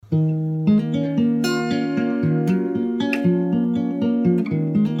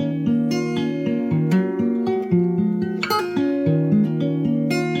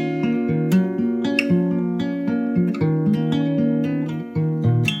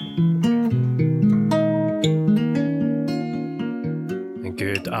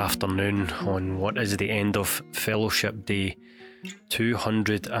afternoon on what is the end of Fellowship Day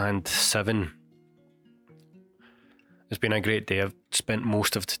 207. It's been a great day. I've spent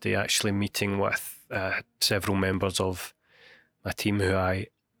most of today actually meeting with several members of my team who I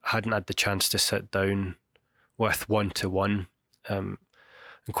hadn't had the chance to sit down with one-to-one in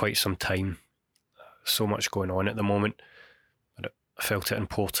quite some time. So much going on at the moment, but I felt it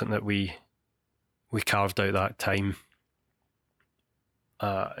important that we carved out that time.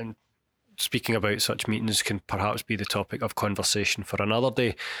 And speaking about such meetings can perhaps be the topic of conversation for another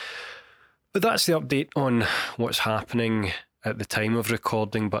day. But that's the update on what's happening at the time of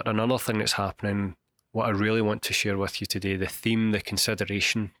recording. But another thing that's happening, what I really want to share with you today, the theme, the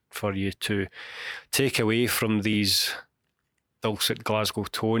consideration for you to take away from these dulcet Glasgow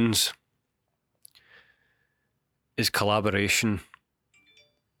tones, is collaboration.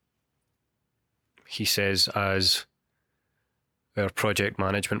 He says, as our project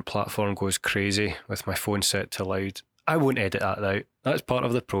management platform goes crazy with my phone set to loud. I won't edit that out. That's part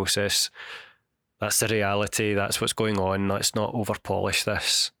of the process. That's the reality. That's what's going on. Let's not over-polish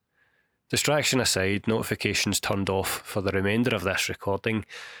this. Distraction aside, notifications turned off for the remainder of this recording.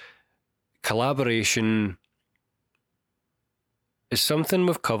 Collaboration is something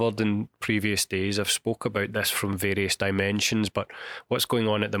we've covered in previous days. I've spoke about this from various dimensions, but what's going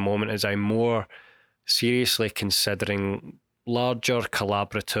on at the moment is I'm more seriously considering larger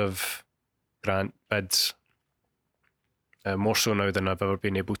collaborative grant bids, more so now than I've ever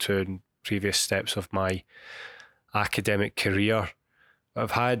been able to in previous steps of my academic career.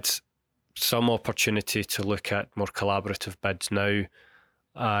 I've had some opportunity to look at more collaborative bids now.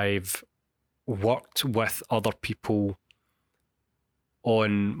 I've worked with other people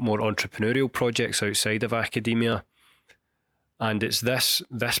on more entrepreneurial projects outside of academia, and it's this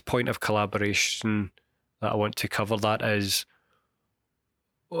point of collaboration that I want to cover. That is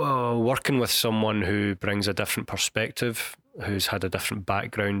working with someone who brings a different perspective, who's had a different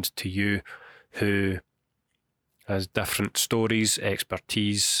background to you, who has different stories,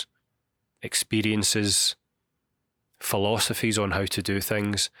 expertise, experiences, philosophies on how to do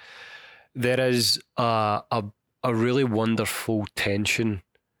things. There is a really wonderful tension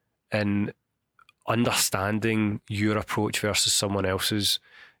in understanding your approach versus someone else's.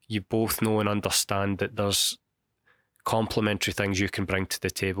 You both know and understand that there's complementary things you can bring to the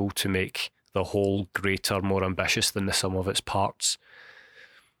table to make the whole greater, more ambitious than the sum of its parts.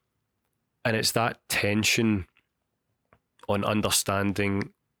 And it's that tension on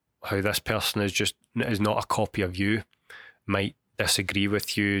understanding how this person is not a copy of you, might disagree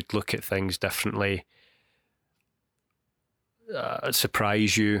with you, look at things differently,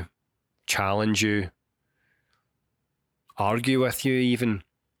 surprise you, challenge you, argue with you even.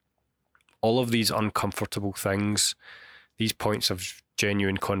 All of these uncomfortable things, these points of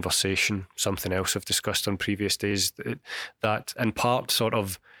genuine conversation, something else I've discussed on previous days, that in part sort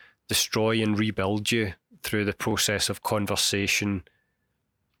of destroy and rebuild you through the process of conversation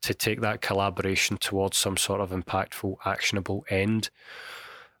to take that collaboration towards some sort of impactful, actionable end.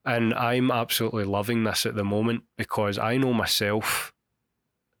 And I'm absolutely loving this at the moment because I know myself,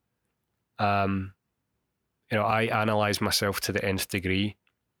 I analyse myself to the nth degree.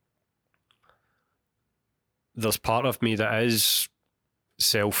 There's part of me that is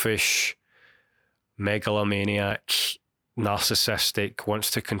selfish, megalomaniac, narcissistic, wants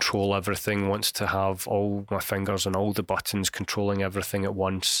to control everything, wants to have all my fingers on all the buttons, controlling everything at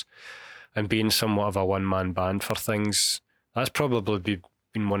once, and being somewhat of a one-man band for things. That's probably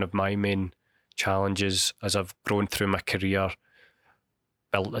been one of my main challenges as I've grown through my career,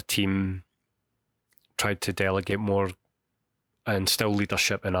 built a team, tried to delegate more and instill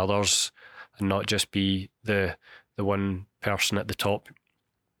leadership in others, and not just be the one person at the top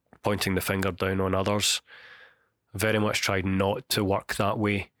pointing the finger down on others. Very much tried not to work that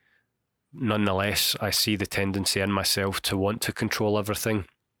way. Nonetheless, I see the tendency in myself to want to control everything.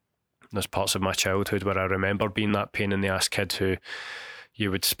 There's parts of my childhood where I remember being that pain in the ass kid who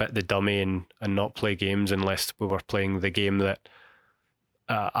you would spit the dummy and not play games unless we were playing the game that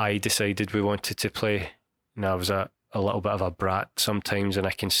I decided we wanted to play. And I was a little bit of a brat sometimes, and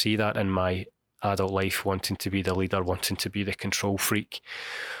I can see that in my adult life, wanting to be the leader, wanting to be the control freak.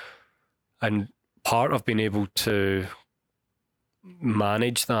 And part of being able to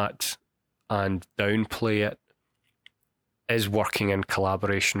manage that and downplay it is working in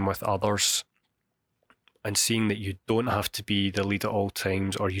collaboration with others and seeing that you don't have to be the lead at all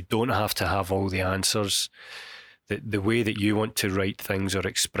times, or you don't have to have all the answers. The way that you want to write things or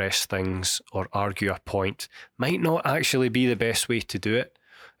express things or argue a point might not actually be the best way to do it.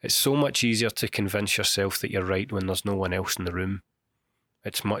 It's so much easier to convince yourself that you're right when there's no one else in the room.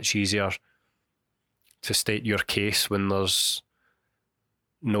 It's much easier to state your case when there's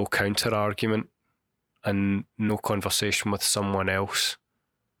no counter argument and no conversation with someone else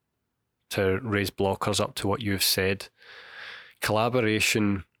to raise blockers up to what you've said.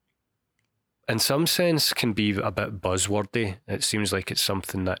 Collaboration, in some sense, can be a bit buzzwordy. It seems like it's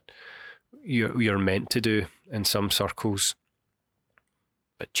something that you're meant to do in some circles.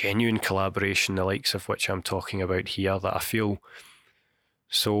 But genuine collaboration, the likes of which I'm talking about here, that I feel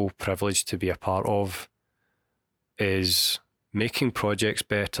so privileged to be a part of, is making projects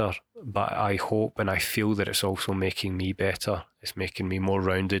better, but I hope and I feel that it's also making me better. It's making me more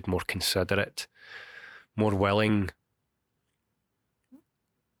rounded, more considerate, more willing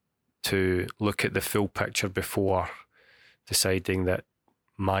to look at the full picture before deciding that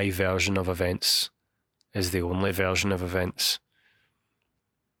my version of events is the only version of events.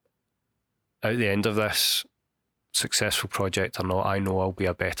 At the end of this, successful project or not, I know I'll be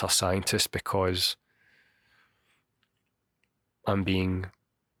a better scientist because I'm being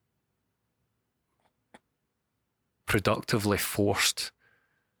productively forced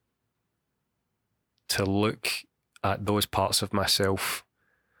to look at those parts of myself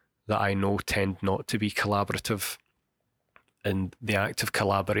that I know tend not to be collaborative. And the act of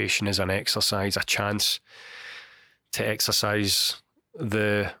collaboration is an exercise, a chance to exercise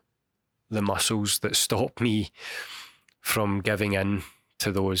the muscles that stop me from giving in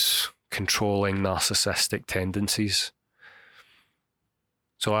to those controlling narcissistic tendencies.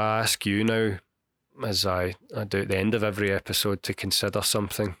 So I ask you now, as I do at the end of every episode, to consider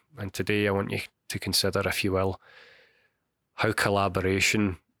something. And today I want you to consider, if you will, how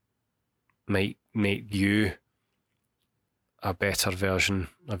collaboration might make you a better version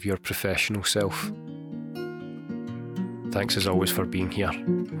of your professional self. Thanks as always for being here.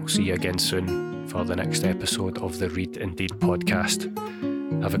 We'll see you again soon for the next episode of the Read Indeed podcast.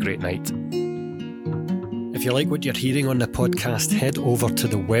 Have a great night. If you like what you're hearing on the podcast, head over to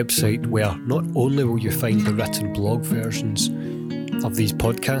the website where not only will you find the written blog versions of these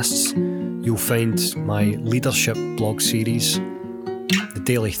podcasts, you'll find my leadership blog series, the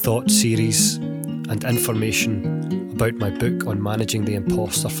Daily Thought series, and information about my book on managing the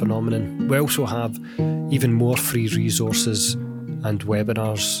imposter phenomenon. We also have even more free resources and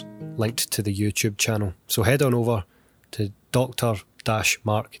webinars linked to the YouTube channel. So head on over to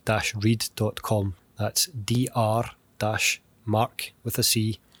dr-mark-reid.com. That's dr-mark with a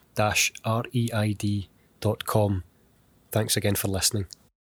C -reid.com. Thanks again for listening.